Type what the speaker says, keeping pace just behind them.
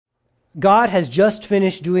God has just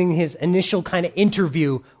finished doing his initial kind of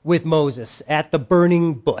interview with Moses at the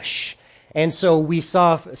burning bush. And so we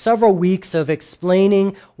saw several weeks of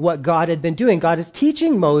explaining what God had been doing. God is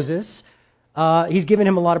teaching Moses. He's given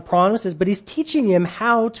him a lot of promises, but he's teaching him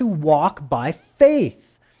how to walk by faith.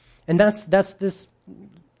 And that's this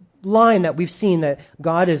line that we've seen, that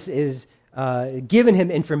God is given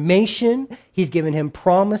him information. He's given him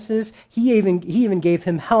promises. He even gave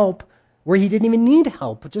him help where he didn't even need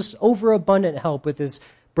help, just overabundant help with his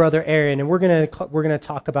brother Aaron. And we're gonna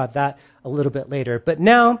talk about that a little bit later. But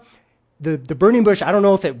now, the burning bush, I don't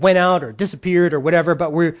know if it went out or disappeared or whatever,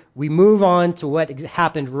 but we move on to what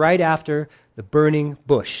happened right after the burning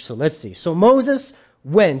bush. So let's see. So Moses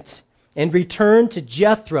went and returned to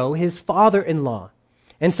Jethro, his father-in-law,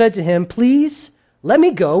 and said to him, "Please let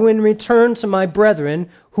me go and return to my brethren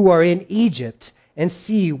who are in Egypt and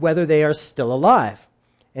see whether they are still alive."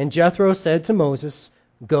 And Jethro said to Moses,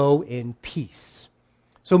 "Go in peace."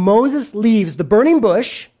 So Moses leaves the burning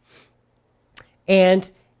bush, and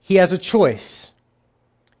he has a choice.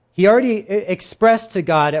 He already expressed to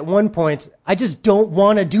God at one point, "I just don't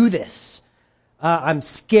want to do this. I'm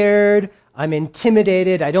scared. I'm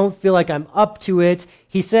intimidated. I don't feel like I'm up to it."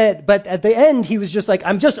 He said, but at the end, he was just like,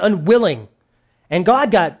 "I'm just unwilling." And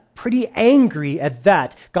God got pretty angry at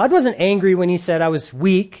that. God wasn't angry when he said I was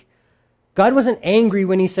weak. God wasn't angry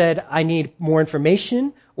when he said I need more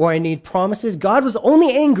information or I need promises. God was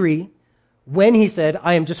only angry when he said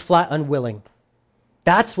I am just flat unwilling.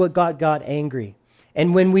 That's what got angry.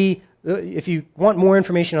 And when if you want more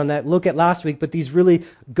information on that, look at last week, but these really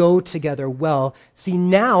go together well. See,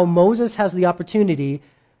 now Moses has the opportunity,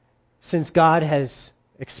 since God has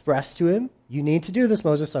expressed to him, "You need to do this,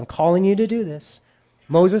 Moses. I'm calling you to do this."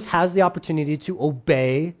 Moses has the opportunity to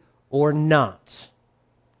obey or not.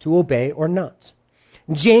 To obey or not.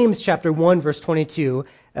 In James chapter 1, verse 22,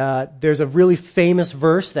 there's a really famous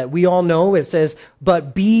verse that we all know. It says,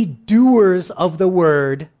 "But be doers of the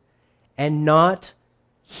word and not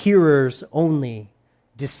hearers only,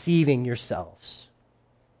 deceiving yourselves."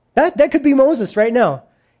 That could be Moses right now.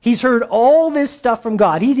 He's heard all this stuff from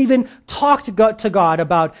God. He's even talked to God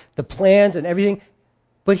about the plans and everything,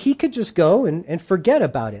 but he could just go and forget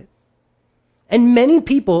about it. And many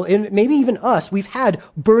people, and maybe even us, we've had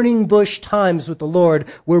burning bush times with the Lord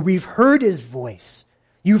where we've heard his voice.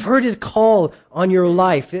 You've heard his call on your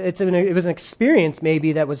life. It was an experience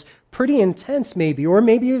maybe that was pretty intense maybe, or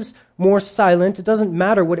maybe it was more silent. It doesn't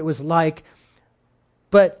matter what it was like.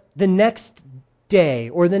 But the next day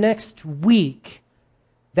or the next week,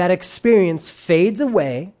 that experience fades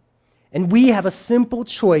away, and we have a simple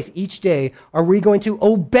choice each day. Are we going to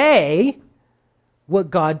obey what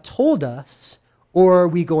God told us, or are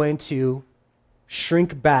we going to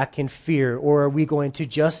shrink back in fear, or are we going to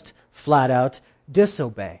just flat out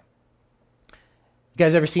disobey? You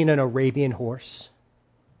guys ever seen an Arabian horse?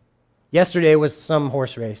 Yesterday was some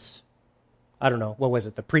horse race. I don't know. What was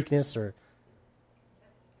it? The Preakness or...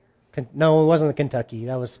 No, it wasn't the Kentucky.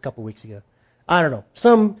 That was a couple weeks ago. I don't know.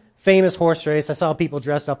 Some famous horse race. I saw people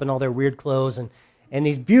dressed up in all their weird clothes and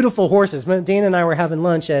these beautiful horses. Dana and I were having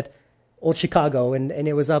lunch at Old Chicago, and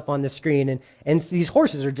it was up on the screen. And these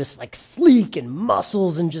horses are just like sleek and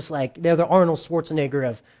muscles and just like, they're the Arnold Schwarzenegger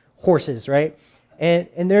of horses, right?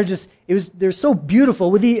 And they're so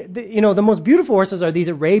beautiful. With the most beautiful horses are these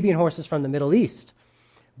Arabian horses from the Middle East.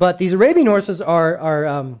 But these Arabian horses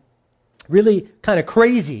are really kind of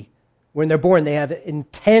crazy when they're born. They have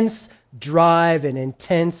intense drive and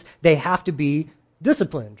they have to be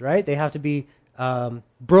disciplined, right? They have to be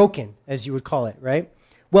broken, as you would call it, right?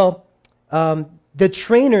 Well, the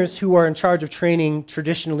trainers who are in charge of training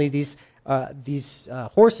traditionally these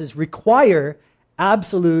horses require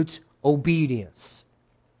absolute obedience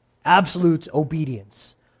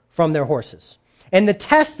from their horses. And the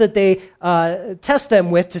test that they test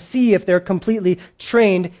them with to see if they're completely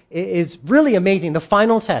trained is really amazing. The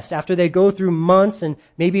final test, after they go through months and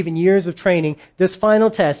maybe even years of training, this final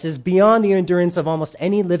test is beyond the endurance of almost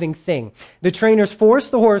any living thing. The trainers force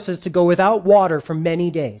the horses to go without water for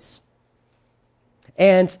many days.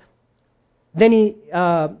 And then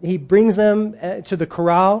he brings them to the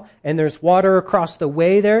corral, and there's water across the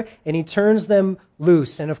way there, and he turns them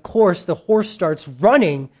loose. And of course, the horse starts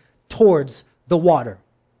running towards the water.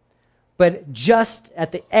 But just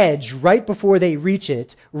at the edge, right before they reach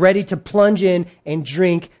it, ready to plunge in and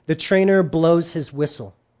drink, the trainer blows his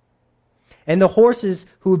whistle. And the horses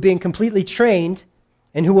who have been completely trained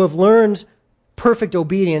and who have learned perfect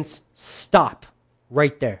obedience stop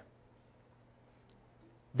right there.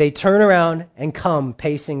 They turn around and come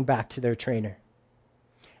pacing back to their trainer.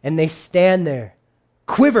 And they stand there,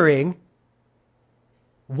 quivering,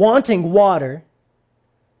 wanting water,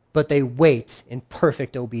 but they wait in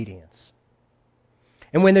perfect obedience.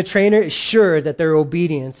 And when the trainer is sure that their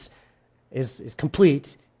obedience is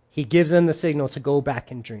complete, he gives them the signal to go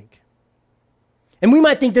back and drink. And we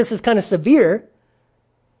might think this is kind of severe,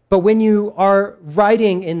 but when you are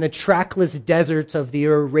riding in the trackless deserts of the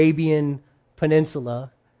Arabian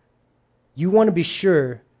Peninsula, you want to be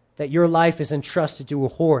sure that your life is entrusted to a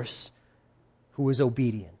horse who is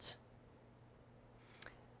obedient.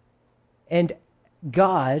 And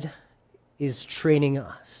God is training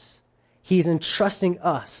us. He's entrusting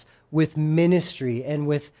us with ministry and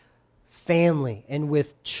with family and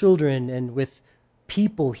with children and with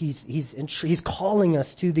people. He's calling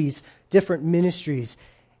us to these different ministries,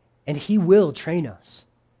 and he will train us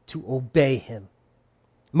to obey him.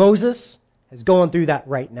 Moses is going through that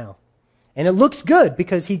right now. And it looks good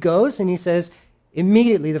because he goes and he says,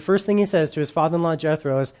 immediately, the first thing he says to his father-in-law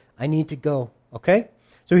Jethro is, I need to go, okay?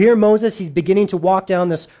 So here Moses, he's beginning to walk down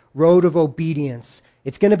this road of obedience.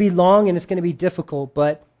 It's going to be long and it's going to be difficult,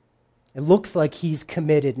 but it looks like he's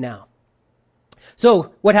committed now.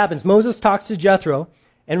 So what happens? Moses talks to Jethro,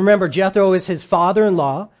 and remember, Jethro is his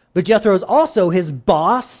father-in-law, but Jethro is also his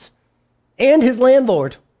boss and his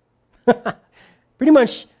landlord. Pretty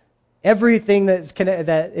much everything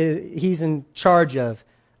he's in charge of,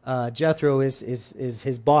 Jethro is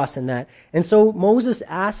his boss in that. And so Moses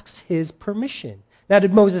asks his permission. Now,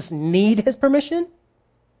 did Moses need his permission?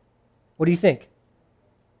 What do you think?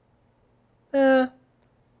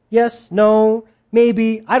 Yes, no,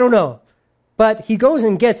 maybe, I don't know. But he goes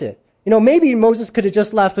and gets it. Maybe Moses could have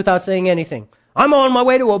just left without saying anything. I'm on my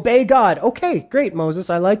way to obey God. Okay, great, Moses.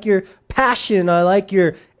 I like your passion. I like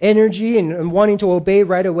your energy and wanting to obey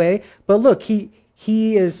right away. But look, he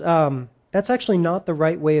is, that's actually not the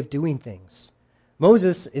right way of doing things.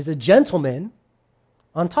 Moses is a gentleman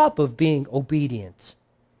on top of being obedient.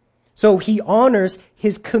 So he honors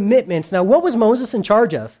his commitments. Now, what was Moses in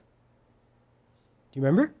charge of? Do you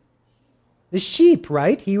remember? The sheep,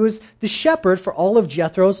 right? He was the shepherd for all of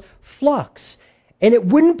Jethro's flocks. And it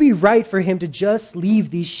wouldn't be right for him to just leave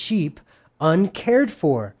these sheep uncared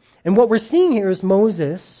for. And what we're seeing here is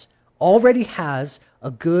Moses already has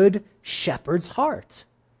a good shepherd's heart.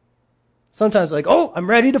 Sometimes like, oh, I'm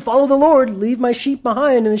ready to follow the Lord, leave my sheep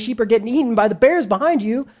behind, and the sheep are getting eaten by the bears behind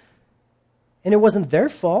you. And it wasn't their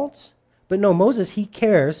fault. But no, Moses, he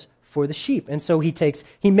cares for the sheep. And so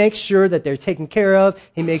he makes sure that they're taken care of.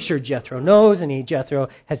 He makes sure Jethro knows, and Jethro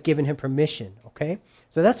has given him permission, okay?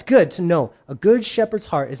 So that's good to know. A good shepherd's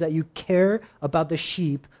heart is that you care about the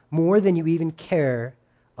sheep more than you even care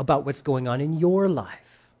about what's going on in your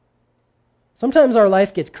life. Sometimes our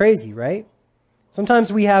life gets crazy, right?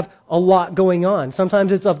 Sometimes we have a lot going on.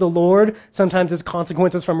 Sometimes it's of the Lord. Sometimes it's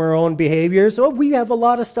consequences from our own behavior. So we have a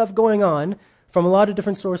lot of stuff going on from a lot of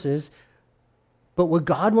different sources. But what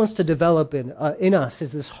God wants to develop in us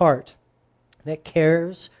is this heart that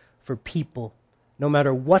cares for people no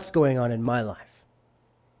matter what's going on in my life.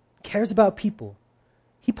 Cares about people.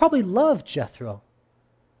 He probably loved Jethro.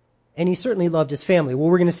 And he certainly loved his family. Well,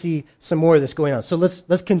 we're going to see some more of this going on. So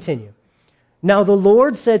let's continue. Now the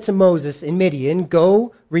Lord said to Moses in Midian,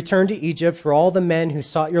 go, return to Egypt, for all the men who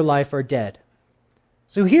sought your life are dead.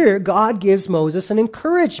 So here, God gives Moses an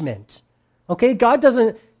encouragement. Okay, God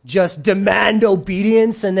doesn't just demand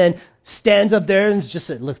obedience and then stands up there and just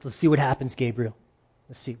said, look, let's see what happens, Gabriel.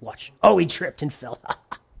 Let's see, watch. Oh, he tripped and fell.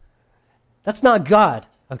 That's not God,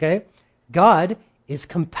 okay? God is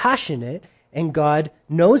compassionate and God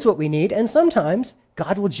knows what we need, and sometimes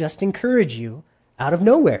God will just encourage you out of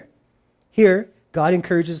nowhere. Here, God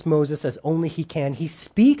encourages Moses as only he can. He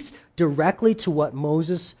speaks directly to what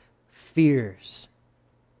Moses fears.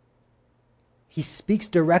 He speaks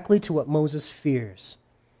directly to what Moses fears.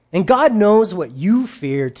 And God knows what you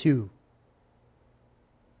fear too.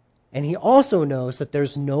 And he also knows that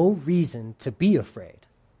there's no reason to be afraid.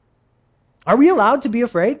 Are we allowed to be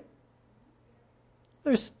afraid?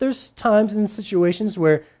 There's times and situations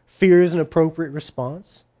where fear is an appropriate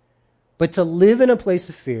response. But to live in a place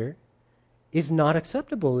of fear is not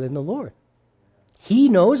acceptable in the Lord. He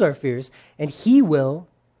knows our fears, and he will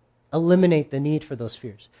eliminate the need for those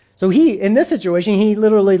fears. So in this situation, he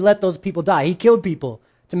literally let those people die. He killed people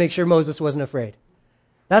to make sure Moses wasn't afraid.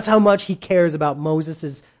 That's how much he cares about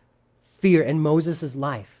Moses' fear and Moses'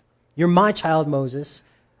 life. You're my child, Moses.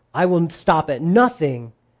 I will stop at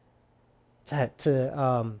nothing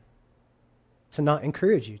to not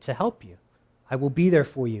encourage you, to help you. I will be there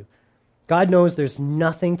for you. God knows there's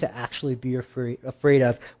nothing to actually be afraid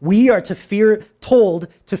of. We are told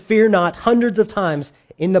to fear not hundreds of times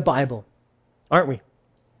in the Bible, aren't we?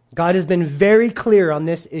 God has been very clear on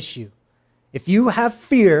this issue. If you have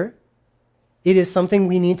fear, it is something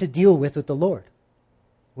we need to deal with the Lord.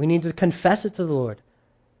 We need to confess it to the Lord.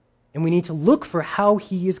 And we need to look for how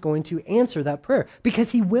he is going to answer that prayer,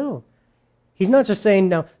 because he will. He's not just saying,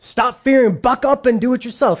 now, stop fearing, buck up and do it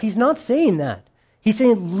yourself. He's not saying that. He's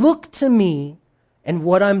saying, look to me and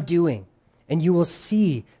what I'm doing, and you will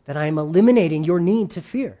see that I am eliminating your need to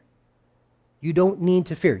fear. You don't need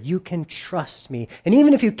to fear. You can trust me. And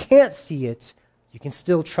even if you can't see it, you can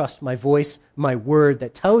still trust my voice, my word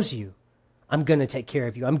that tells you, I'm going to take care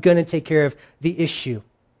of you. I'm going to take care of the issue.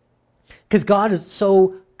 Because God is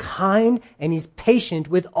so kind and he's patient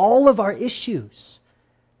with all of our issues.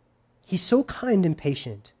 He's so kind and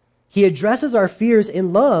patient. He addresses our fears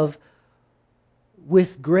in love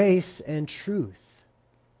with grace and truth.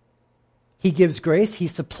 He gives grace. He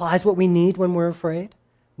supplies what we need when we're afraid.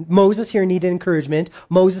 Moses here needed encouragement.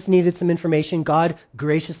 Moses needed some information. God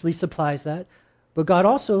graciously supplies that. But God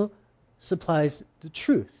also supplies the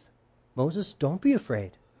truth. Moses, don't be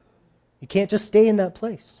afraid. You can't just stay in that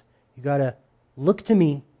place. You got to look to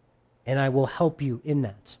me, and I will help you in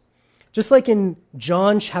that. Just like in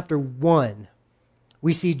John chapter 1,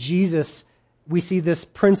 we see this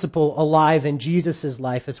principle alive in Jesus'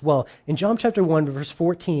 life as well. In John chapter 1, verse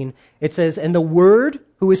 14, it says, and the Word,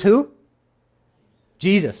 who is who?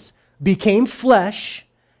 Jesus, became flesh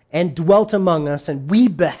and dwelt among us, and we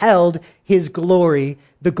beheld his glory,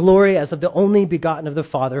 the glory as of the only begotten of the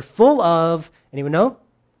Father, full of, anyone know?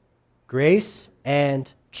 Grace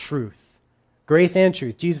and truth. Grace and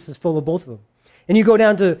truth. Jesus is full of both of them. And you go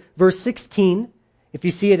down to verse 16. If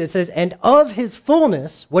you see it, it says, and of his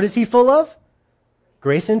fullness, what is he full of?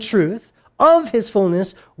 Grace and truth. Of his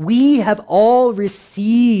fullness, we have all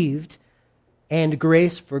received, and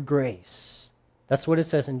grace for grace. That's what it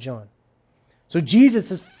says in John. So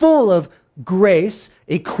Jesus is full of grace,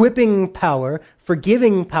 equipping power,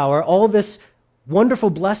 forgiving power, all this wonderful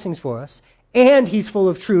blessings for us. And he's full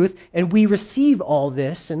of truth, and we receive all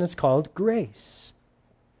this, and it's called grace.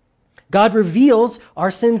 God reveals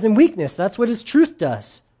our sins and weakness. That's what his truth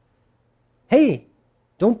does. Hey,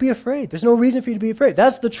 don't be afraid. There's no reason for you to be afraid.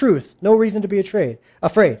 That's the truth. No reason to be afraid.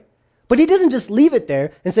 But he doesn't just leave it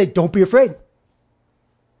there and say, don't be afraid.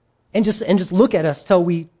 And just look at us till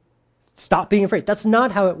we stop being afraid. That's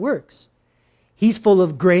not how it works. He's full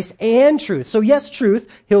of grace and truth. So yes, truth.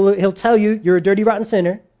 He'll tell you you're a dirty, rotten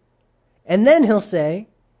sinner. And then he'll say,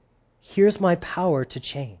 here's my power to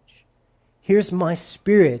change. Here's my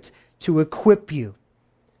spirit to equip you.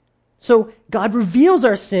 So God reveals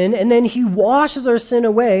our sin, and then he washes our sin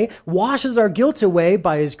away, washes our guilt away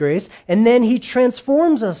by his grace, and then he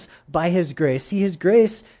transforms us by his grace. See, his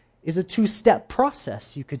grace is a two-step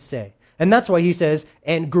process, you could say. And that's why he says,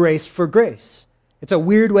 and grace for grace. It's a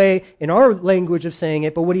weird way in our language of saying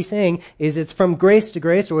it, but what he's saying is it's from grace to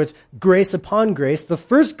grace, or it's grace upon grace. The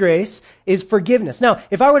first grace is forgiveness. Now,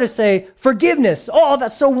 if I were to say forgiveness, oh,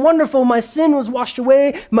 that's so wonderful. My sin was washed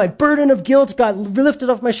away. My burden of guilt got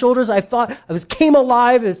lifted off my shoulders. I thought came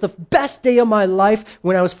alive. It was the best day of my life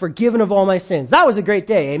when I was forgiven of all my sins. That was a great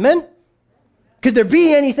day. Amen? Could there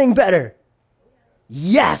be anything better?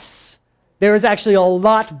 Yes, there is actually a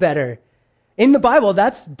lot better. In the Bible,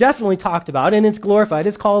 that's definitely talked about, and it's glorified.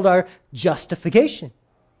 It's called our justification.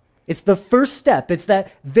 It's the first step. It's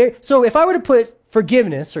that. So if I were to put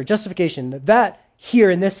forgiveness or justification, that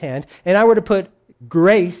here in this hand, and I were to put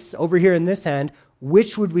grace over here in this hand,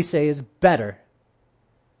 which would we say is better?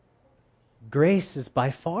 Grace is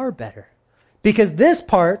by far better. Because this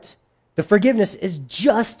part, the forgiveness, is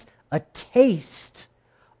just a taste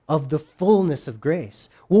of the fullness of grace.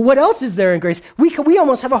 Well, what else is there in grace? We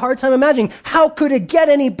almost have a hard time imagining, how could it get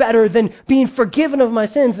any better than being forgiven of my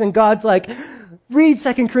sins? And God's like, read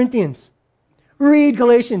 2 Corinthians. Read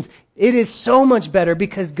Galatians. It is so much better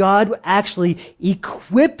because God actually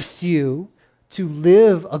equips you to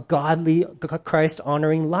live a godly,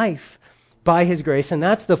 Christ-honoring life by his grace. And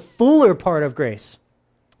that's the fuller part of grace.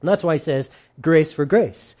 And that's why he says grace for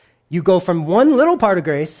grace. You go from one little part of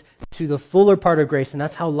grace to the fuller part of grace, and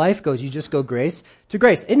that's how life goes. You just go grace to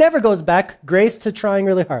grace. It never goes back grace to trying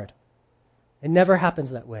really hard. It never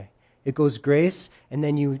happens that way. It goes grace, and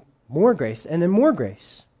then more grace, and then more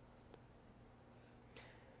grace.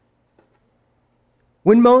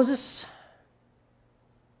 When Moses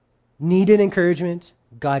needed encouragement,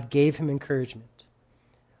 God gave him encouragement.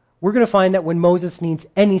 We're going to find that when Moses needs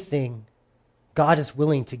anything, God is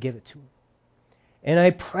willing to give it to him. And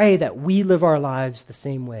I pray that we live our lives the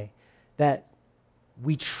same way, that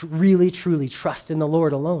we really, truly trust in the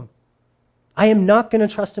Lord alone. I am not going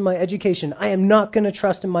to trust in my education. I am not going to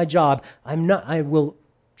trust in my job. I will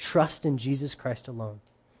trust in Jesus Christ alone.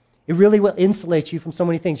 It really will insulate you from so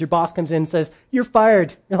many things. Your boss comes in and says, "You're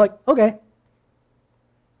fired." You're like, "Okay.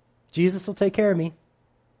 Jesus will take care of me.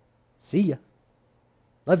 See ya.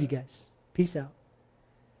 Love you guys. Peace out."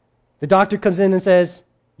 The doctor comes in and says,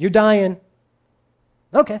 "You're dying."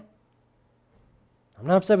 Okay. I'm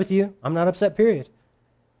not upset with you. I'm not upset, period.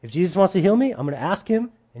 If Jesus wants to heal me, I'm going to ask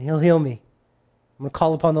him, and he'll heal me. I'm going to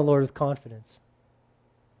call upon the Lord with confidence.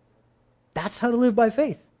 That's how to live by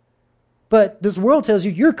faith. But this world tells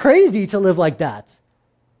you, you're crazy to live like that.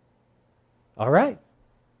 All right.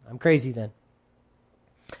 I'm crazy then.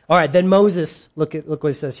 All right, then Moses, look what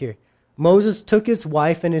it says here. Moses took his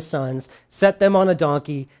wife and his sons, set them on a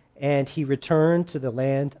donkey, and he returned to the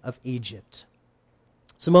land of Egypt.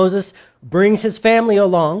 So Moses brings his family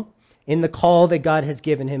along in the call that God has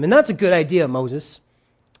given him. And that's a good idea, Moses.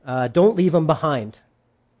 Don't leave them behind.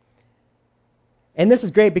 And this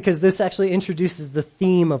is great because this actually introduces the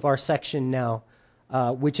theme of our section now,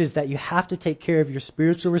 which is that you have to take care of your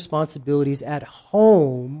spiritual responsibilities at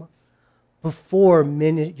home before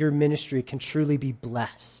your ministry can truly be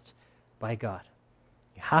blessed by God.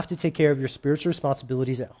 You have to take care of your spiritual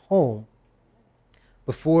responsibilities at home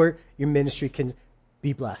before your ministry can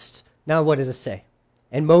be blessed. Now, what does it say?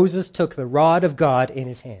 And Moses took the rod of God in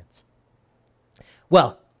his hands.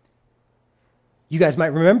 Well, you guys might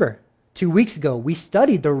remember 2 weeks ago we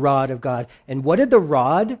studied the rod of God. And what did the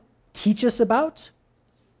rod teach us about?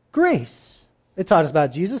 Grace. It taught us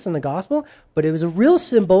about Jesus and the gospel, but it was a real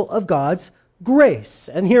symbol of God's grace.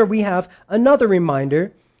 And here we have another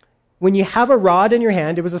reminder. When you have a rod in your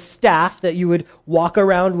hand, it was a staff that you would walk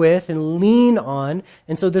around with and lean on.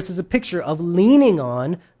 And so this is a picture of leaning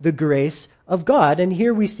on the grace of God. And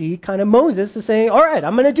here we see kind of Moses is saying, all right,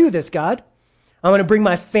 I'm going to do this, God. I'm going to bring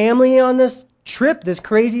my family on this trip, this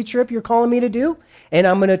crazy trip you're calling me to do, and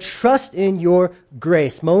I'm going to trust in your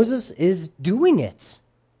grace. Moses is doing it.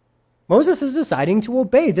 Moses is deciding to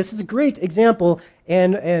obey. This is a great example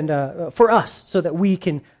and for us so that we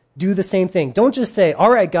can do the same thing. Don't just say,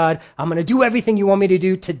 all right, God, I'm going to do everything you want me to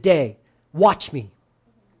do today. Watch me.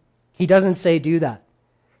 He doesn't say do that.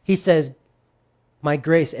 He says, my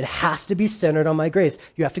grace, it has to be centered on my grace.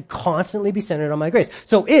 You have to constantly be centered on my grace.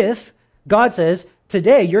 So if God says,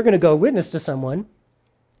 today you're going to go witness to someone,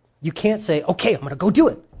 you can't say, okay, I'm going to go do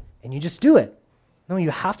it. And you just do it. No,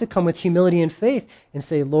 you have to come with humility and faith and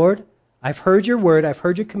say, Lord, I've heard your word, I've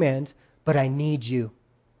heard your command, but I need you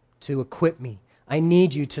to equip me. I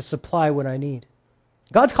need you to supply what I need.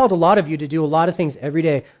 God's called a lot of you to do a lot of things every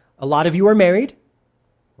day. A lot of you are married.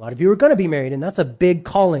 A lot of you are going to be married, and that's a big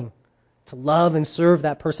calling. To love and serve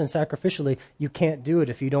that person sacrificially. You can't do it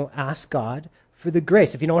if you don't ask God for the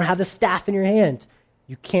grace. If you don't have the staff in your hand,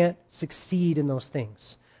 you can't succeed in those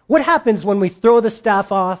things. What happens when we throw the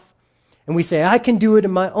staff off and we say, I can do it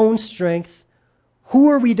in my own strength? Who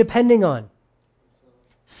are we depending on?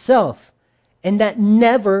 Self. And that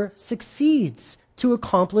never succeeds to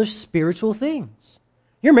accomplish spiritual things.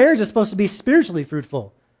 Your marriage is supposed to be spiritually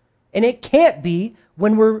fruitful. And it can't be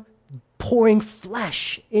when we're pouring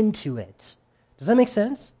flesh into it. Does that make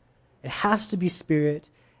sense? It has to be spirit,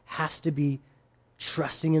 has to be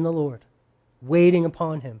trusting in the Lord, waiting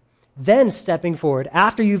upon him, then stepping forward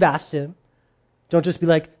after you've asked him. Don't just be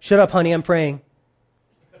like, shut up, honey, I'm praying.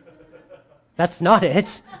 That's not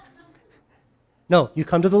it. No, you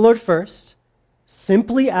come to the Lord first.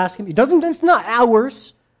 Simply ask him. It's not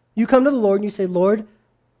hours. You come to the Lord and you say, Lord,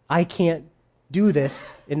 I can't do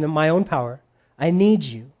this in my own power. I need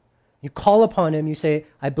you. You call upon him. You say,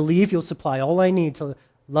 I believe you'll supply all I need to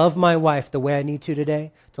love my wife the way I need to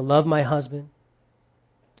today, to love my husband.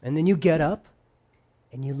 And then you get up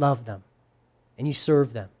and you love them and you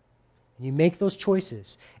serve them. And you make those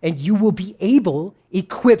choices. And you will be able,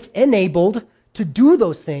 equipped, enabled to do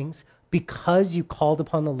those things because you called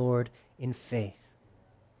upon the Lord in faith.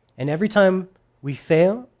 And every time we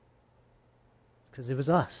fail, it's because it was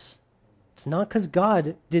us. It's not because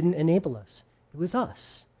God didn't enable us. It was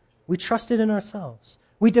us. We trusted in ourselves.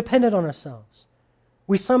 We depended on ourselves.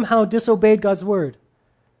 We somehow disobeyed God's word.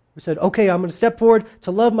 We said, okay, I'm going to step forward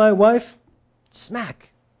to love my wife. Smack.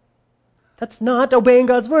 That's not obeying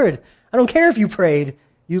God's word. I don't care if you prayed.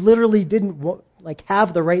 You literally didn't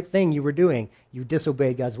have the right thing you were doing. You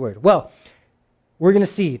disobeyed God's word. Well, we're going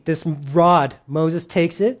to see this rod. Moses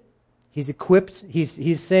takes it. He's equipped.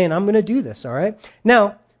 He's saying, I'm going to do this, all right?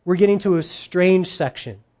 Now, we're getting to a strange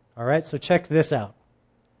section, all right? So check this out.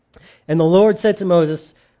 And the Lord said to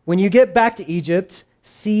Moses, when you get back to Egypt,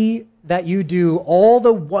 see that you do all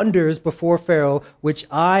the wonders before Pharaoh, which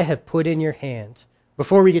I have put in your hand.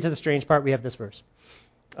 Before we get to the strange part, we have this verse.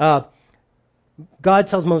 God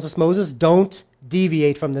tells Moses, don't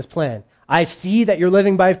deviate from this plan. I see that you're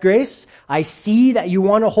living by grace. I see that you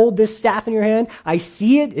want to hold this staff in your hand. I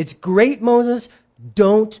see it. It's great, Moses.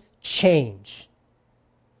 Don't change.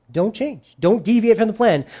 Don't change. Don't deviate from the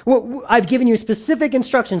plan. I've given you specific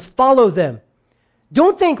instructions. Follow them.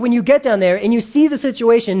 Don't think when you get down there and you see the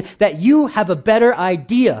situation that you have a better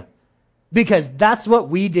idea, because that's what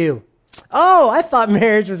we do. Oh, I thought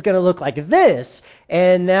marriage was going to look like this,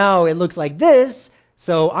 and now it looks like this,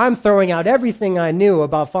 so I'm throwing out everything I knew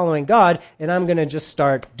about following God, and I'm going to just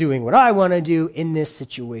start doing what I want to do in this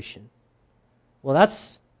situation. Well,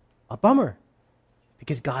 that's a bummer,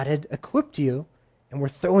 because God had equipped you, and we're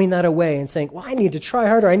throwing that away and saying, well, I need to try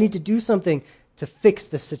harder. I need to do something to fix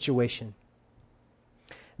this situation.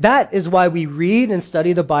 That is why we read and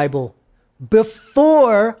study the Bible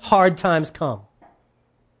before hard times come.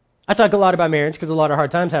 I talk a lot about marriage because a lot of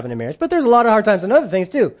hard times happen in marriage, but there's a lot of hard times in other things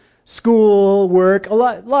too. School, work, a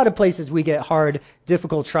lot of places we get hard,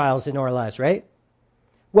 difficult trials in our lives, right?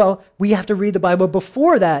 Well, we have to read the Bible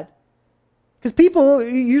before that, because people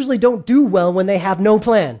usually don't do well when they have no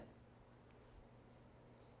plan.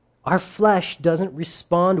 Our flesh doesn't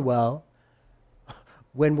respond well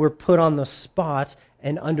when we're put on the spot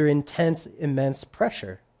and under intense, immense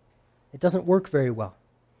pressure. It doesn't work very well.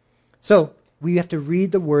 So we have to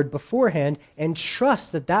read the word beforehand and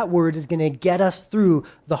trust that that word is going to get us through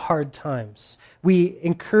the hard times. We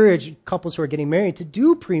encourage couples who are getting married to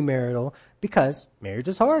do premarital because marriage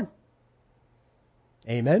is hard.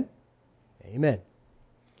 Amen? Amen.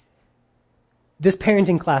 This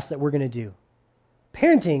parenting class that we're going to do,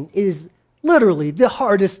 parenting is literally the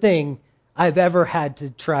hardest thing I've ever had to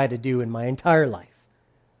try to do in my entire life.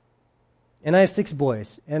 And I have 6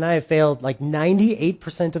 boys, and I have failed like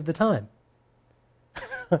 98% of the time.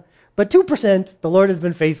 But 2%, the Lord has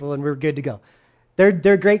been faithful, and we're good to go.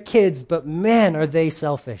 They're great kids, but man, are they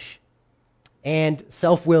selfish and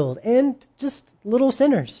self-willed and just little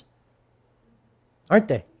sinners. Aren't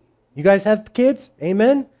they? You guys have kids?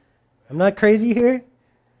 Amen? I'm not crazy here.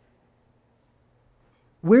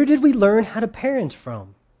 Where did we learn how to parent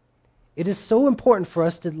from? It is so important for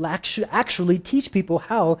us to actually teach people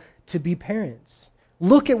how to be parents.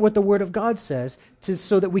 Look at what the Word of God says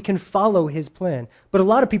so that we can follow His plan. But a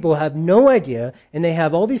lot of people have no idea, and they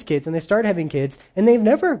have all these kids, and they start having kids, and they've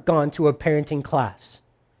never gone to a parenting class.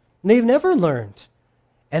 They've never learned.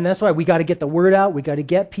 And that's why we got to get the word out. We got to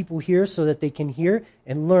get people here so that they can hear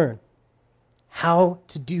and learn how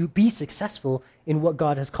to be successful in what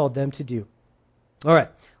God has called them to do. All right.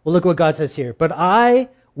 Well, look what God says here. But I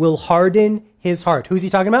will harden his heart. Who's he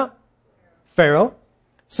talking about? Pharaoh.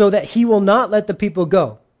 So that he will not let the people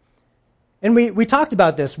go. And we talked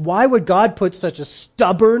about this. Why would God put such a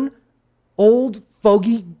stubborn, old,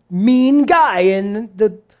 fogey, mean guy in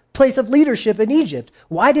the place of leadership in Egypt?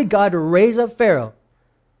 Why did God raise up Pharaoh?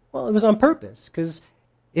 Well, it was on purpose. Because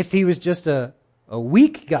if he was just a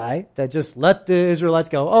weak guy that just let the Israelites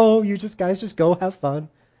go, oh, you guys just go have fun,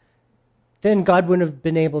 then God wouldn't have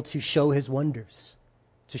been able to show his wonders,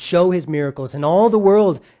 to show his miracles. And all the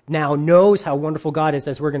world now knows how wonderful God is,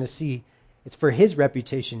 as we're going to see. It's for his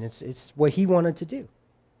reputation. It's what he wanted to do.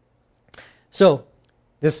 So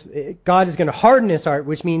God is going to harden his heart,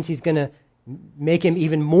 which means he's going to make him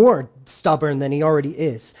even more stubborn than he already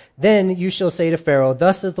is. Then you shall say to Pharaoh,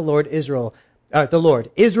 thus says the Lord, Israel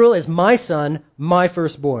is my son, my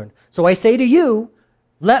firstborn. So I say to you,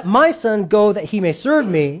 let my son go that he may serve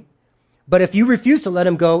me. But if you refuse to let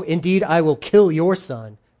him go, indeed I will kill your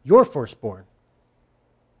son, your firstborn.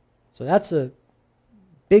 So that's a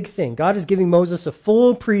big thing. God is giving Moses a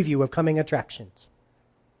full preview of coming attractions.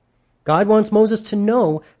 God wants Moses to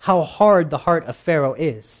know how hard the heart of Pharaoh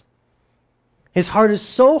is. His heart is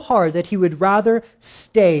so hard that he would rather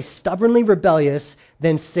stay stubbornly rebellious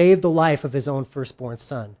than save the life of his own firstborn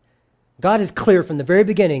son. God is clear from the very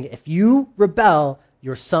beginning, if you rebel,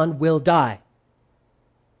 your son will die.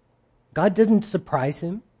 God doesn't surprise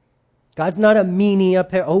him. God's not a meanie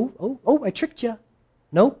up here. Oh, I tricked you.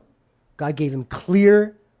 Nope. God gave him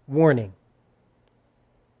clear warning.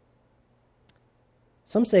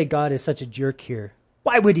 Some say God is such a jerk here.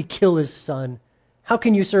 Why would he kill his son? How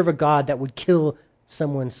can you serve a God that would kill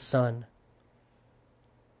someone's son?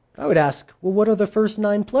 I would ask, well, what are the first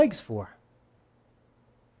 9 plagues for?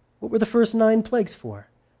 What were the first 9 plagues for?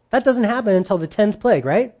 That doesn't happen until the 10th plague,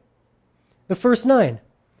 right? The first 9.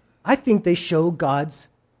 I think they show God's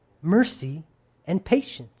mercy and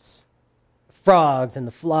patience. Frogs and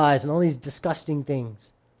the flies and all these disgusting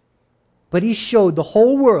things. But he showed the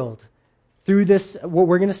whole world through this, what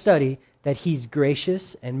we're going to study, that he's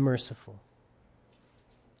gracious and merciful.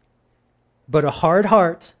 But a hard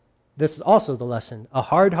heart, this is also the lesson, a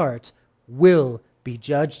hard heart will be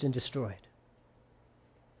judged and destroyed.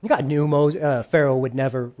 God knew Pharaoh would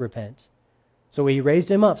never repent. So he raised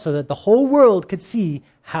him up so that the whole world could see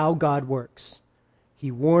how God works. He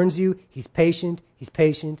warns you, he's patient, he's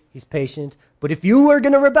patient, he's patient. But if you are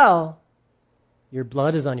going to rebel, your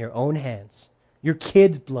blood is on your own hands. Your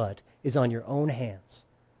kids' blood is on your own hands.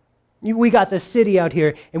 We got the city out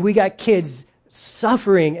here, and we got kids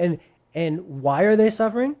suffering. And why are they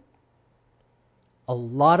suffering? A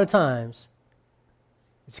lot of times,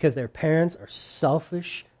 it's because their parents are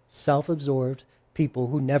selfish, self-absorbed people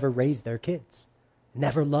who never raised their kids,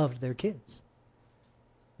 never loved their kids.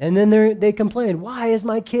 And then they complain, why is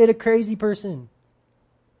my kid a crazy person?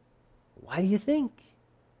 Why do you think?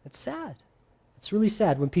 It's sad. It's really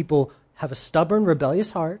sad when people have a stubborn, rebellious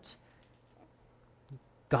heart.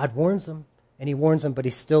 God warns them, and he warns them, but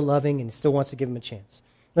he's still loving and he still wants to give them a chance.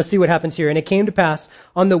 Let's see what happens here. And it came to pass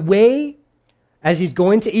on the way as he's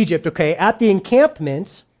going to Egypt, at the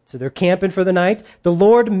encampment, so they're camping for the night, the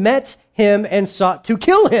Lord met him and sought to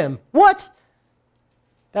kill him. What?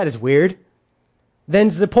 That is weird. Then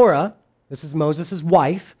Zipporah, this is Moses'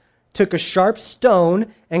 wife, took a sharp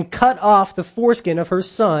stone and cut off the foreskin of her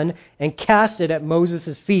son and cast it at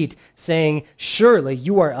Moses' feet, saying, surely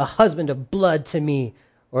you are a husband of blood to me.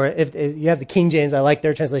 Or if you have the King James, I like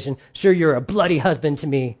their translation, sure you're a bloody husband to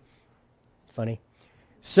me. It's funny.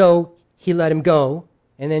 So he let him go,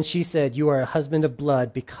 and then she said, you are a husband of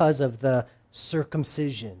blood because of the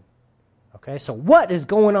circumcision. Okay, so what is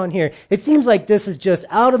going on here? It seems like this is just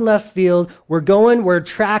out of left field. We're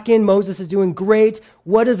tracking. Moses is doing great.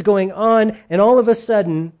 What is going on? And all of a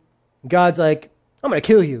sudden, God's like, I'm going to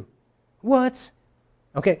kill you. What?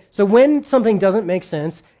 Okay, so when something doesn't make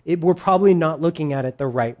sense, we're probably not looking at it the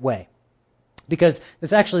right way. Because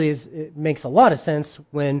this actually it makes a lot of sense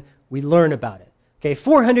when we learn about it. Okay,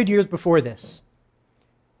 400 years before this,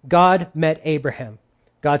 God met Abraham.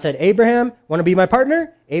 God said, Abraham, want to be my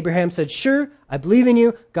partner? Abraham said, sure, I believe in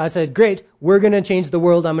you. God said, great, we're going to change the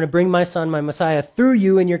world. I'm going to bring my son, my Messiah, through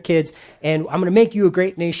you and your kids, and I'm going to make you a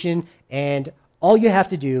great nation, and all you have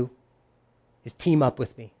to do is team up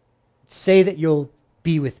with me. Say that you'll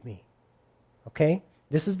be with me. Okay?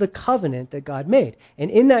 This is the covenant that God made.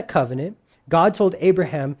 And in that covenant, God told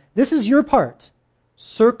Abraham, this is your part.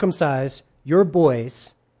 Circumcise your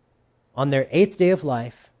boys on their 8th day of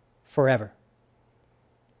life forever.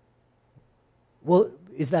 Well,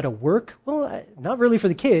 is that a work? Well, not really for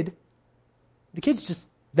the kid. The kid's just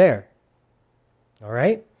there. All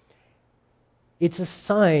right? It's a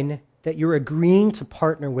sign that you're agreeing to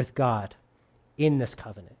partner with God in this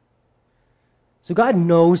covenant. So God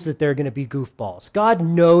knows that they're going to be goofballs. God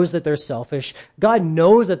knows that they're selfish. God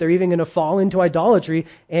knows that they're even going to fall into idolatry.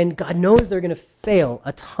 And God knows they're going to fail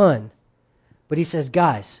a ton. But he says,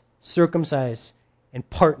 guys, circumcise and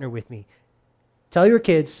partner with me. Tell your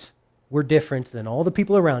kids we're different than all the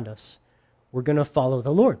people around us. We're going to follow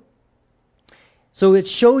the Lord. So it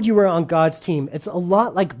showed you were on God's team. It's a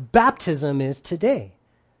lot like baptism is today.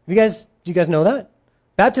 Do you guys know that?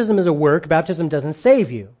 Baptism is a work. Baptism doesn't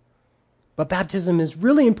save you. But baptism is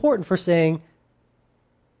really important for saying,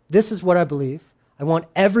 this is what I believe. I want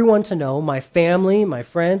everyone to know, my family, my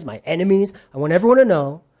friends, my enemies, I want everyone to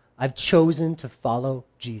know I've chosen to follow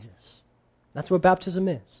Jesus. That's what baptism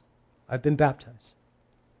is. I've been baptized.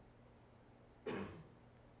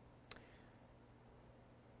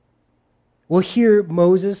 Well, here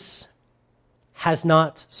Moses has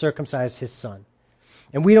not circumcised his son.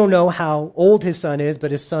 And we don't know how old his son is,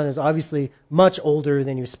 but his son is obviously much older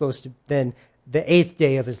than he was supposed to, than the 8th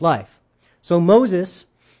day of his life. So Moses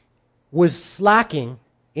was slacking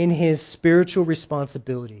in his spiritual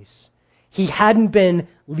responsibilities. He hadn't been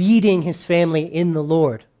leading his family in the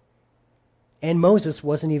Lord. And Moses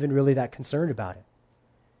wasn't even really that concerned about it.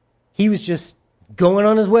 He was just going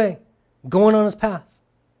on his way, going on his path.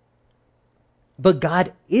 But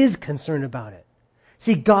God is concerned about it.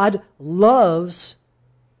 See, God loves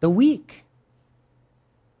the weak.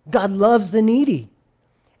 God loves the needy.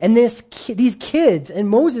 And these kids, and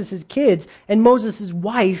Moses' kids, and Moses'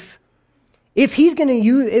 wife, if he's going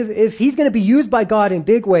to be used by God in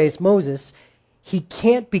big ways, Moses, he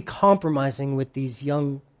can't be compromising with these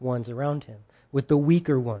young ones around him, with the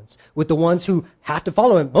weaker ones, with the ones who have to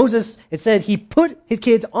follow him. Moses, it said he put his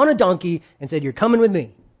kids on a donkey and said, you're coming with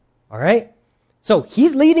me. All right? So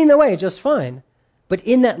he's leading the way just fine. But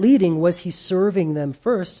in that leading, was he serving them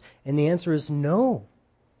first? And the answer is no.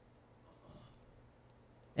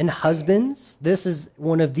 And husbands, this is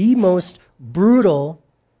one of the most brutal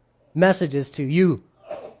messages to you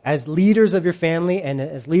as leaders of your family and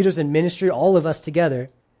as leaders in ministry, all of us together.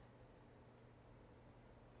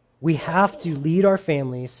 We have to lead our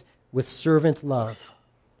families with servant love,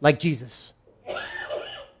 like Jesus.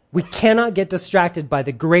 We cannot get distracted by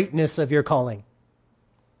the greatness of your calling.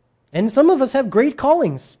 And some of us have great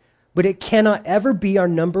callings, but it cannot ever be our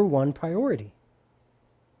number one priority.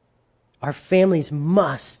 Our families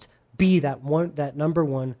must be that number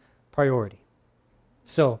one priority.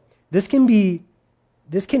 So this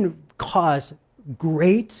can cause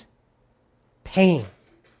great pain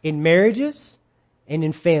in marriages and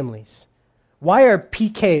in families. Why is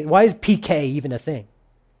PK even a thing?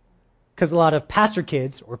 Because a lot of pastor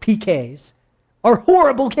kids, or PKs, are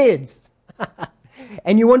horrible kids.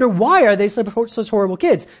 And you wonder, why are they such horrible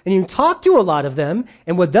kids? And you talk to a lot of them,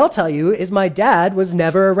 and what they'll tell you is, my dad was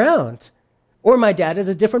never around. Or my dad is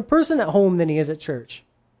a different person at home than he is at church.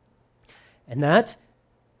 And that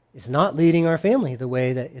is not leading our family the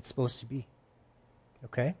way that it's supposed to be.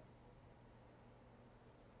 Okay?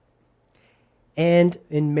 And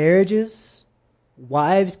in marriages,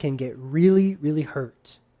 wives can get really, really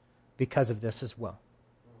hurt because of this as well.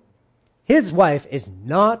 His wife is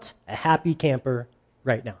not a happy camper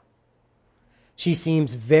right now. She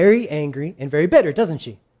seems very angry and very bitter, doesn't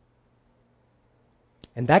she?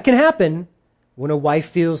 And that can happen when a wife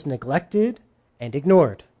feels neglected and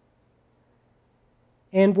ignored.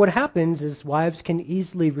 And what happens is wives can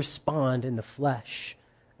easily respond in the flesh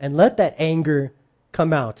and let that anger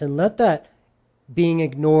come out and let that being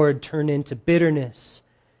ignored turn into bitterness.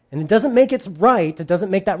 And it doesn't make it right, it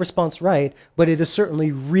doesn't make that response right, but it is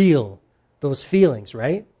certainly real, those feelings,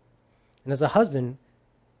 right? And as a husband,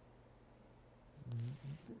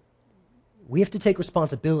 we have to take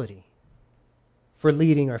responsibility for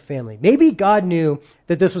leading our family. Maybe God knew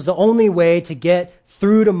that this was the only way to get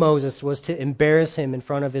through to Moses, was to embarrass him in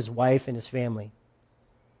front of his wife and his family.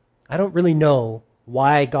 I don't really know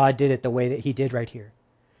why God did it the way that he did right here.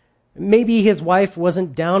 Maybe his wife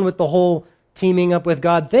wasn't down with the whole teaming up with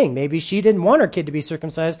God thing. Maybe she didn't want her kid to be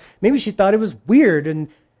circumcised. Maybe she thought it was weird,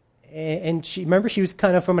 and she was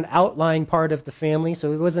kind of from an outlying part of the family,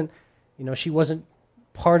 so it wasn't, she wasn't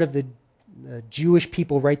part of the Jewish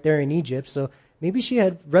people right there in Egypt. So maybe she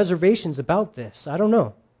had reservations about this. I don't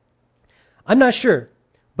know. I'm not sure,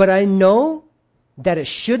 but I know that it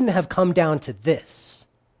shouldn't have come down to this.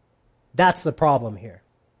 That's the problem here.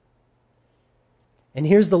 And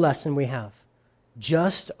here's the lesson we have.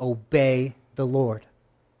 Just obey the Lord.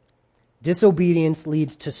 Disobedience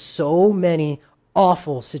leads to so many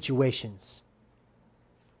awful situations.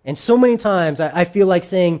 And so many times I feel like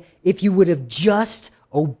saying, if you would have just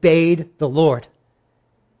obeyed the Lord,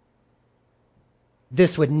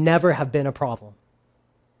 this would never have been a problem.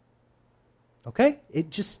 Okay?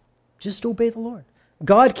 Just obey the Lord.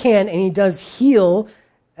 God can, and he does heal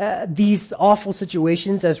these awful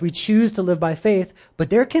situations as we choose to live by faith, but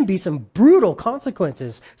there can be some brutal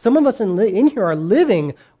consequences. Some of us in here are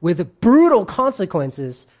living with brutal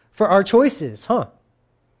consequences for our choices,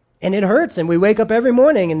 And it hurts, and we wake up every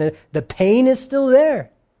morning, and the pain is still there.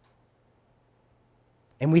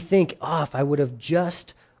 And we think, if I would have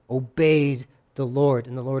just obeyed the Lord.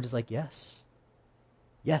 And the Lord is like, yes.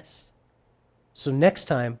 Yes. So next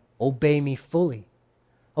time, obey me fully.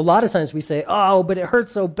 A lot of times we say, but it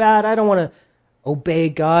hurts so bad, I don't want to obey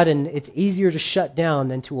God, and it's easier to shut down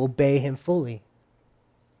than to obey him fully.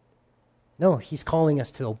 No, he's calling us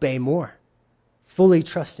to obey more. Fully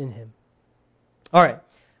trust in him. All right.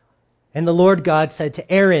 And the Lord God said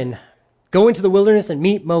to Aaron, go into the wilderness and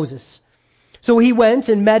meet Moses. So he went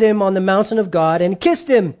and met him on the mountain of God and kissed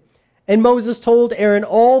him. And Moses told Aaron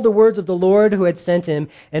all the words of the Lord who had sent him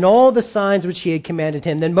and all the signs which he had commanded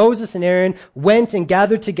him. Then Moses and Aaron went and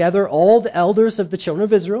gathered together all the elders of the children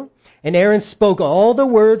of Israel. And Aaron spoke all the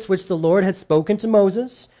words which the Lord had spoken to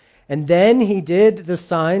Moses. And then he did the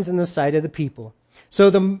signs in the sight of the people. So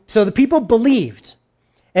the people believed.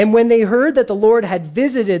 And when they heard that the Lord had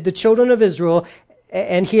visited the children of Israel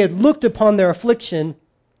and he had looked upon their affliction,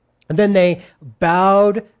 then they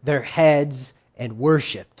bowed their heads and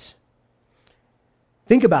worshipped.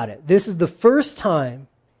 Think about it. This is the first time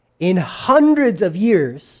in hundreds of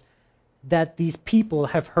years that these people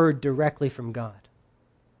have heard directly from God.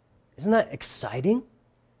 Isn't that exciting?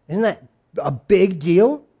 Isn't that a big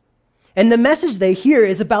deal? And the message they hear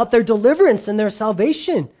is about their deliverance and their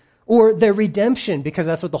salvation, or their redemption, because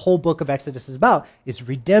that's what the whole book of Exodus is about, is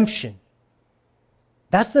redemption.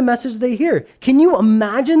 That's the message they hear. Can you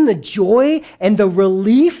imagine the joy and the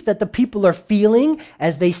relief that the people are feeling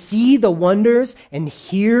as they see the wonders and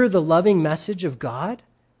hear the loving message of God?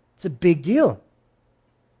 It's a big deal.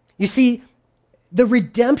 You see, the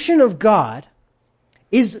redemption of God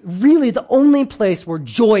is really the only place where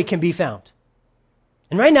joy can be found.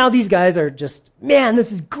 And right now, these guys are just, man,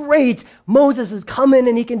 this is great. Moses is coming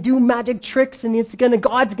and he can do magic tricks and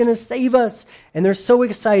God's going to save us. And they're so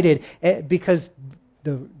excited because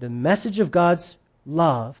the message of God's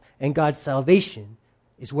love and God's salvation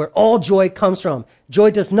is where all joy comes from.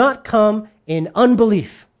 Joy does not come in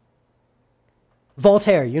unbelief.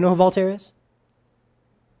 Voltaire, you know who Voltaire is?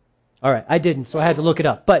 All right, I didn't, so I had to look it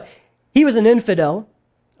up. But he was an infidel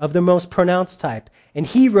of the most pronounced type. And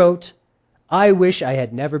he wrote, I wish I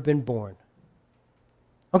had never been born.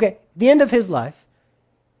 Okay, at the end of his life,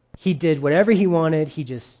 he did whatever he wanted. He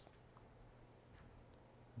just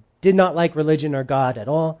did not like religion or God at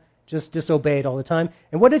all, just disobeyed all the time.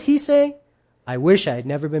 And what did he say? I wish I had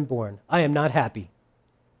never been born. I am not happy.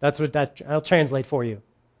 That's what I'll translate for you.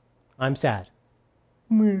 I'm sad.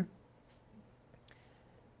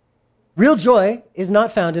 Real joy is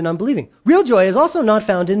not found in unbelieving. Real joy is also not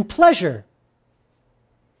found in pleasure.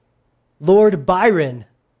 Lord Byron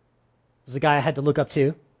was the guy I had to look up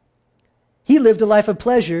to. He lived a life of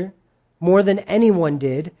pleasure more than anyone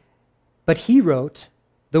did, but he wrote,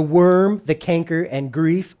 the worm, the canker, and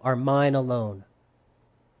grief are mine alone.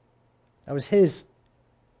 That was his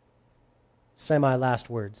semi-last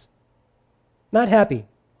words. Not happy.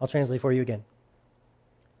 I'll translate for you again.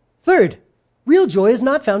 Third, real joy is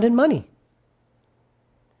not found in money.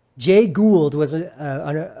 Jay Gould was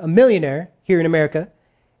a millionaire here in America,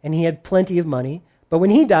 and he had plenty of money. But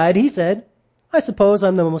when he died, he said, I suppose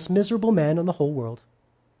I'm the most miserable man in the whole world.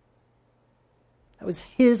 That was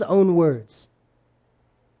his own words.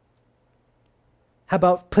 How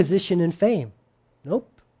about position and fame? Nope,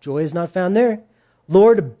 joy is not found there.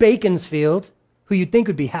 Lord Beaconsfield, who you'd think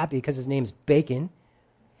would be happy because his name's Bacon,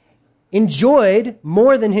 enjoyed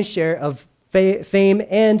more than his share of fame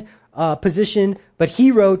and position, but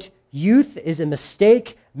he wrote, youth is a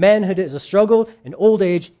mistake, manhood is a struggle, and old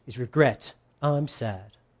age is regret. I'm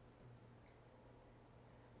sad.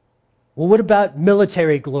 Well, what about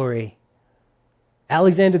military glory?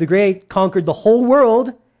 Alexander the Great conquered the whole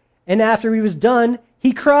world, and after he was done,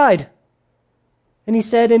 he cried. And he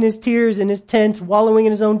said in his tears, in his tent, wallowing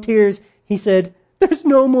in his own tears, he said, there's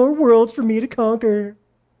no more worlds for me to conquer.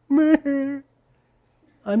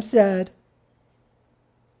 I'm sad.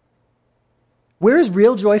 Where is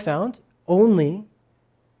real joy found? Only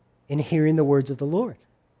in hearing the words of the Lord,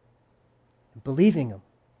 believing them.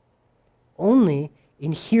 Only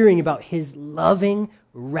in hearing about his loving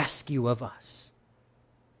rescue of us.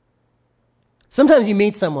 Sometimes you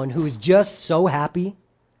meet someone who is just so happy.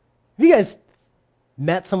 Have you guys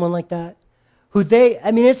met someone like that?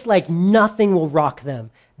 It's like nothing will rock them.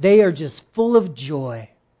 They are just full of joy.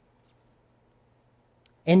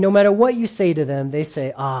 And no matter what you say to them, they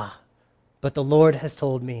say, but the Lord has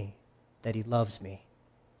told me that he loves me.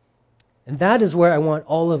 And that is where I want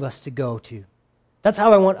all of us to go to. That's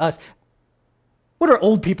how I want us. What are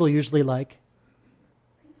old people usually like?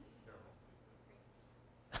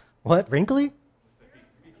 What? Wrinkly?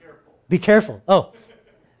 Be careful. Be careful. Oh.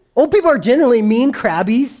 Old people are generally mean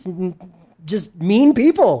crabbies, just mean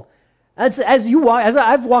people. As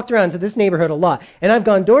I've walked around to this neighborhood a lot, and I've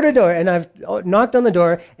gone door to door, and I've knocked on the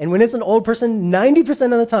door, and when it's an old person, 90%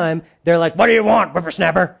 of the time, they're like, what do you want,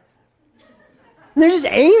 whippersnapper? And they're just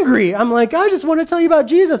angry. I'm like, I just want to tell you about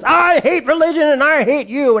Jesus. I hate religion, and I hate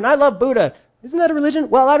you, and I love Buddha. Isn't that a religion?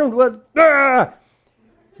 Well, I don't.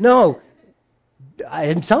 No.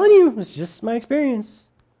 I'm telling you, it's just my experience.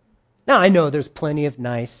 Now, I know there's plenty of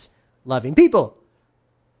nice, loving people.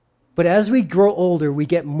 But as we grow older, we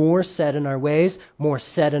get more set in our ways, more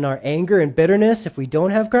set in our anger and bitterness if we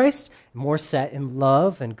don't have Christ, more set in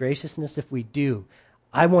love and graciousness if we do.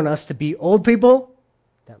 I want us to be old people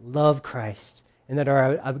that love Christ and that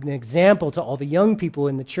are an example to all the young people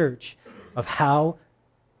in the church of how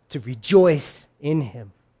to rejoice in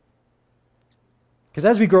him. Because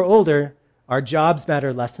as we grow older, our jobs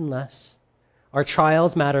matter less and less. Our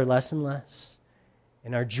trials matter less and less.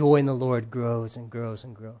 And our joy in the Lord grows and grows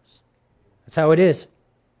and grows. That's how it is.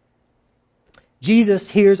 Jesus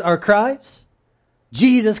hears our cries.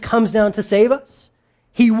 Jesus comes down to save us.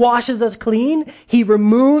 He washes us clean. He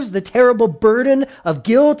removes the terrible burden of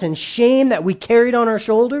guilt and shame that we carried on our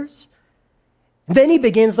shoulders. Then he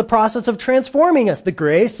begins the process of transforming us, the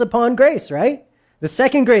grace upon grace, right? The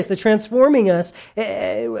second grace, the transforming us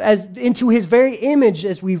as into his very image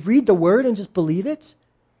as we read the word and just believe it.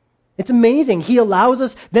 It's amazing. He allows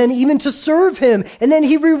us then even to serve him, and then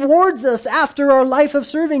he rewards us after our life of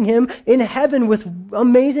serving him in heaven with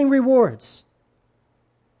amazing rewards.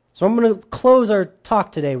 So I'm going to close our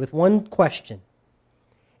talk today with one question.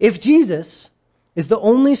 If Jesus is the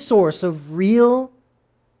only source of real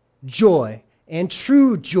joy and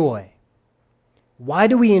true joy, Why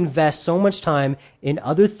do we invest so much time in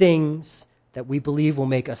other things that we believe will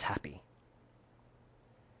make us happy?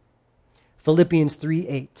 Philippians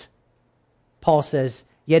 3:8. Paul says,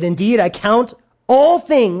 "Yet indeed I count all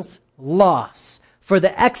things loss for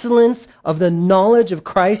the excellence of the knowledge of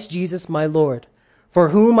Christ Jesus my Lord, for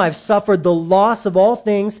whom I've suffered the loss of all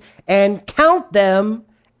things and count them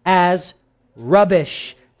as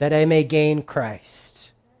rubbish that I may gain Christ."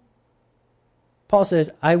 Paul says,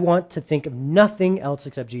 I want to think of nothing else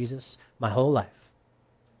except Jesus my whole life.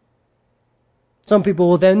 Some people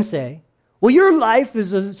will then say, well, your life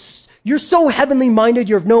you're so heavenly minded,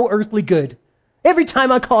 you're of no earthly good. Every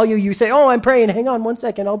time I call you, you say, oh, I'm praying. Hang on one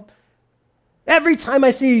second. Every time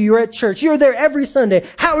I see you, you're at church. You're there every Sunday.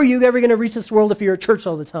 How are you ever going to reach this world if you're at church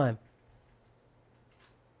all the time?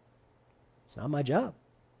 It's not my job.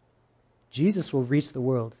 Jesus will reach the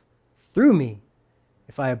world through me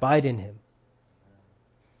if I abide in him.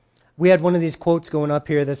 We had one of these quotes going up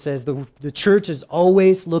here that says, the church is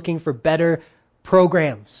always looking for better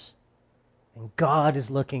programs, and God is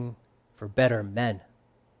looking for better men.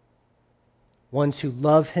 Ones who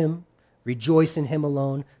love him, rejoice in him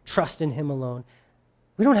alone, trust in him alone.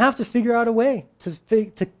 We don't have to figure out a way to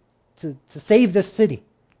save this city.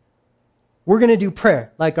 We're going to do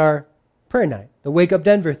prayer, like our prayer night, the Wake Up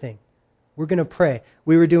Denver thing. We're going to pray.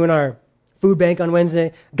 We were doing our food bank on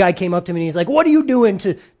Wednesday. A guy came up to me and he's like, what are you doing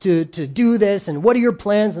to do this? And what are your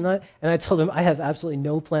plans? And I told him, I have absolutely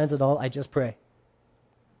no plans at all. I just pray.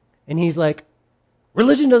 And he's like,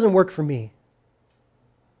 religion doesn't work for me.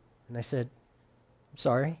 And I said, I'm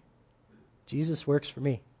sorry. Jesus works for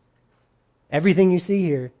me. Everything you see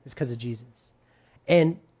here is because of Jesus.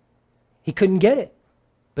 And he couldn't get it.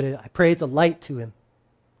 But I pray it's a light to him.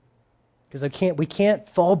 Because we can't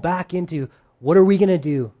fall back into, what are we going to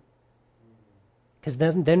do? Because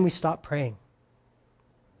then we stop praying.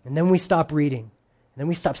 And then we stop reading. And then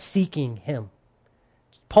we stop seeking him.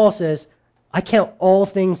 Paul says, I count all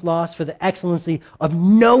things lost for the excellency of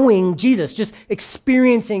knowing Jesus, just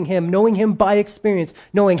experiencing him, knowing him by experience,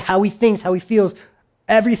 knowing how he thinks, how he feels.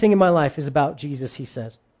 Everything in my life is about Jesus, he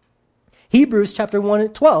says. Hebrews chapter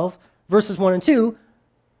 12, verses 1 and 2,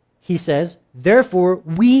 he says, therefore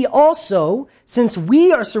we also, since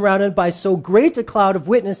we are surrounded by so great a cloud of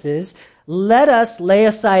witnesses, let us lay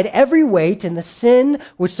aside every weight and the sin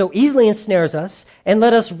which so easily ensnares us, and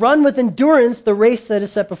let us run with endurance the race that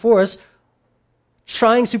is set before us,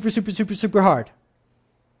 trying super hard.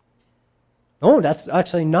 No, that's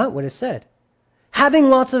actually not what it said.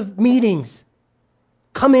 Having lots of meetings,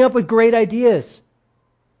 coming up with great ideas.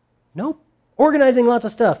 Nope. Organizing lots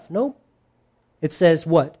of stuff. Nope. It says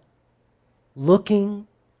what? Looking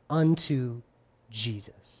unto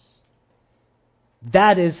Jesus.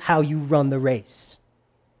 That is how you run the race.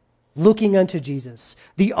 Looking unto Jesus,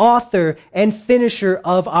 the author and finisher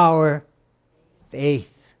of our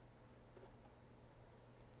faith.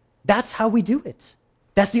 That's how we do it.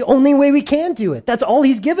 That's the only way we can do it. That's all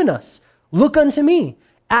he's given us. Look unto me.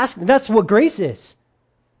 Ask. That's what grace is.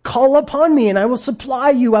 Call upon me and I will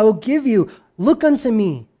supply you. I will give you. Look unto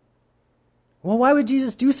me. Well, why would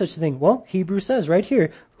Jesus do such a thing? Well, Hebrews says right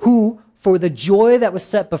here, who for the joy that was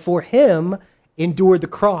set before him endured the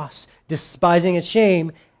cross, despising its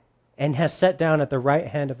shame, and has sat down at the right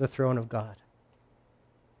hand of the throne of God.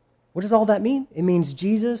 What does all that mean? It means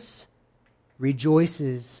Jesus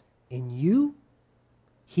rejoices in you.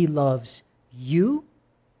 He loves you.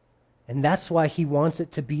 And that's why he wants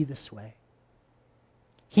it to be this way.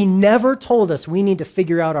 He never told us we need to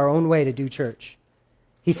figure out our own way to do church.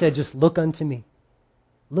 He said, just look unto me.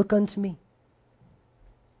 Look unto me.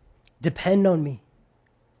 Depend on me.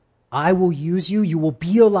 I will use you. You will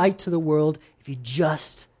be a light to the world if you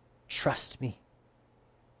just trust me.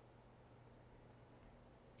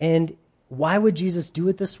 And why would Jesus do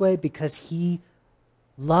it this way? Because he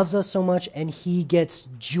loves us so much and he gets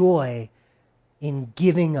joy in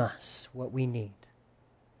giving us what we need.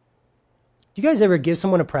 Do you guys ever give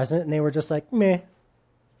someone a present and they were just like, meh?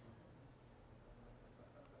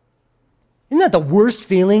 Isn't that the worst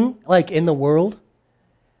feeling like in the world?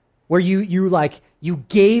 Where you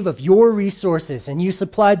gave of your resources and you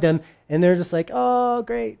supplied them and they're just like, oh,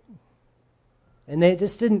 great. And they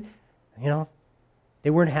just didn't, they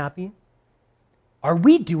weren't happy. Are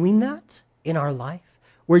we doing that in our life?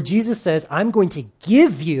 Where Jesus says, I'm going to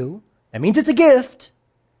give you, that means it's a gift,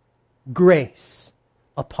 grace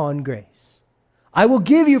upon grace. I will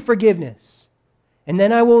give you forgiveness, and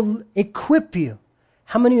then I will equip you.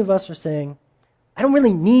 How many of us are saying, I don't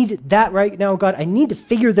really need that right now, God. I need to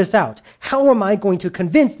figure this out. How am I going to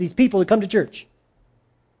convince these people to come to church?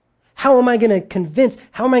 How am I going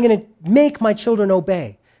to make my children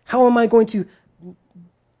obey? How am I going to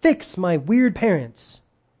fix my weird parents.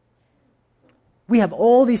 We have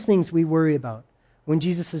all these things we worry about when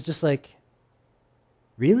Jesus is just like,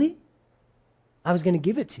 really? I was going to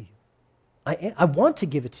give it to you. I want to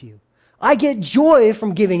give it to you. I get joy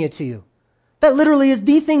from giving it to you. That literally is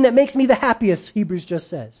the thing that makes me the happiest, Hebrews just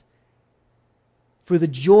says. For the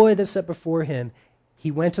joy that's set before him,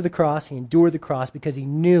 he went to the cross, he endured the cross because he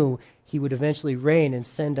knew he would eventually reign and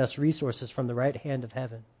send us resources from the right hand of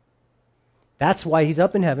heaven. That's why he's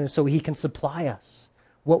up in heaven, so he can supply us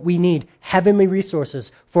what we need, heavenly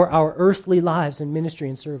resources for our earthly lives and ministry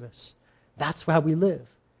and service. That's how we live.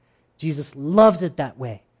 Jesus loves it that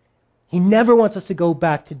way. He never wants us to go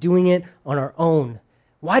back to doing it on our own.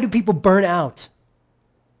 Why do people burn out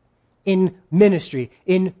in ministry,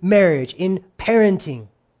 in marriage, in parenting?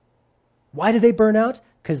 Why do they burn out?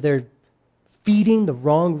 Because they're feeding the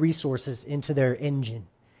wrong resources into their engine,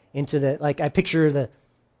 into the, like I picture the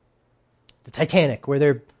Titanic, where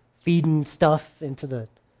they're feeding stuff into the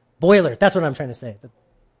boiler. That's what I'm trying to say. The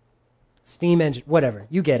steam engine, whatever.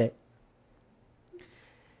 You get it.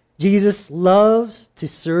 Jesus loves to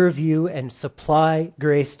serve you and supply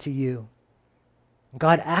grace to you.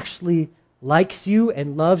 God actually likes you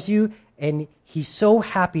and loves you, and he's so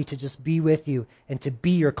happy to just be with you and to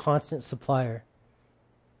be your constant supplier.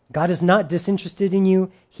 God is not disinterested in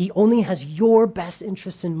you. He only has your best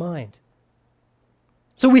interests in mind.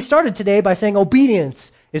 So we started today by saying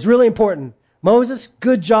obedience is really important. Moses,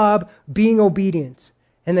 good job being obedient.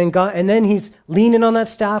 And then he's leaning on that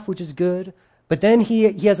staff, which is good. But then he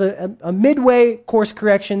has a midway course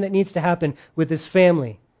correction that needs to happen with his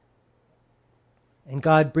family. And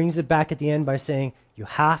God brings it back at the end by saying, you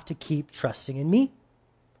have to keep trusting in me.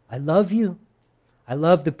 I love you. I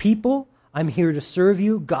love the people. I'm here to serve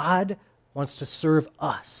you. God wants to serve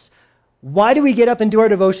us. Why do we get up and do our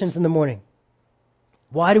devotions in the morning?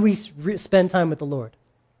 Why do we spend time with the Lord?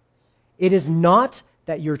 It is not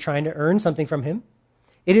that you're trying to earn something from him.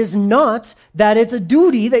 It is not that it's a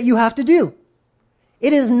duty that you have to do.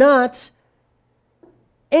 It is not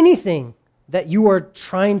anything that you are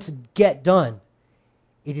trying to get done.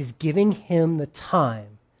 It is giving him the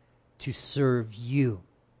time to serve you.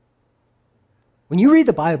 When you read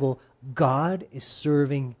the Bible, God is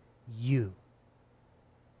serving you.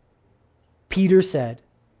 Peter said,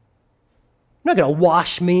 "You're not going to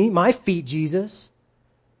wash my feet, Jesus."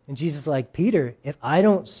 And Jesus is like, Peter, if I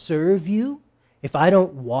don't serve you, if I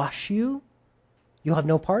don't wash you, you'll have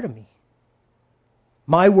no part of me.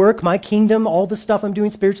 My work, my kingdom, all the stuff I'm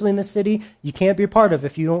doing spiritually in this city, you can't be a part of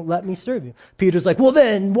if you don't let me serve you. Peter's like, well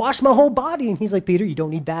then, wash my whole body. And he's like, Peter, you don't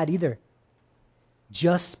need that either.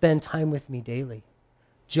 Just spend time with me daily.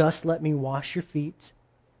 Just let me wash your feet.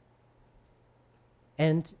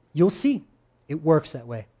 And you'll see. It works that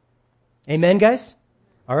way. Amen, guys?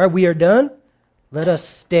 All right, we are done. Let us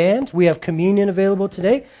stand. We have communion available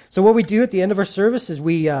today. So what we do at the end of our service is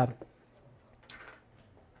we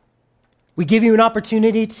give you an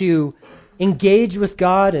opportunity to engage with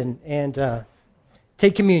God and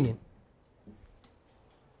take communion.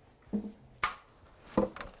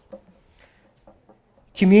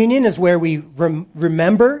 Communion is where we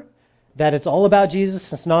remember that it's all about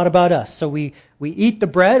Jesus. It's not about us. So we eat the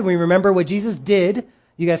bread. We remember what Jesus did.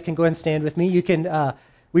 You guys can go ahead and stand with me. You can.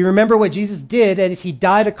 We remember what Jesus did as he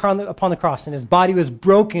died upon the cross and his body was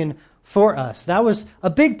broken for us. That was a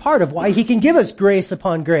big part of why he can give us grace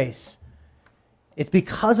upon grace. It's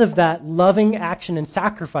because of that loving action and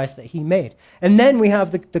sacrifice that he made. And then we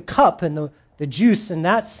have the cup and the juice, and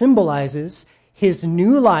that symbolizes his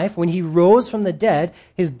new life when he rose from the dead,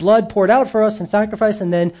 his blood poured out for us in sacrifice,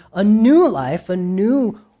 and then a new life, a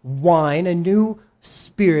new wine, a new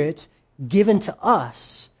spirit given to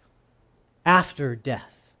us after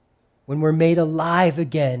death, when we're made alive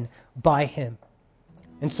again by him.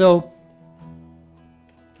 And so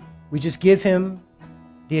we just give him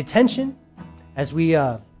the attention as we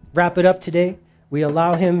wrap it up today. We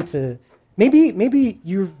allow him to, maybe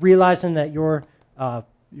you're realizing that your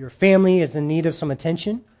family is in need of some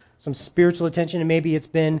attention, some spiritual attention, and maybe it's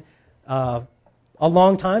been a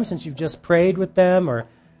long time since you've just prayed with them or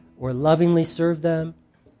lovingly served them.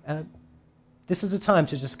 This is a time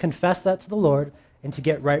to just confess that to the Lord and to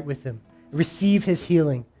get right with him. Receive his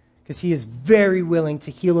healing, because he is very willing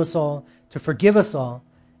to heal us all, to forgive us all,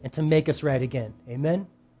 and to make us right again. Amen?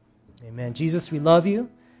 Amen. Jesus, we love you,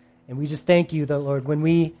 and we just thank you that, Lord, when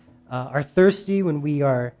we are thirsty, when we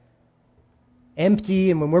are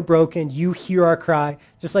empty, and when we're broken, you hear our cry,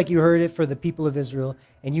 just like you heard it for the people of Israel,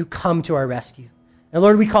 and you come to our rescue. And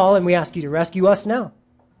Lord, we call and we ask you to rescue us now.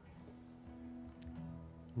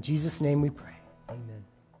 In Jesus' name we pray.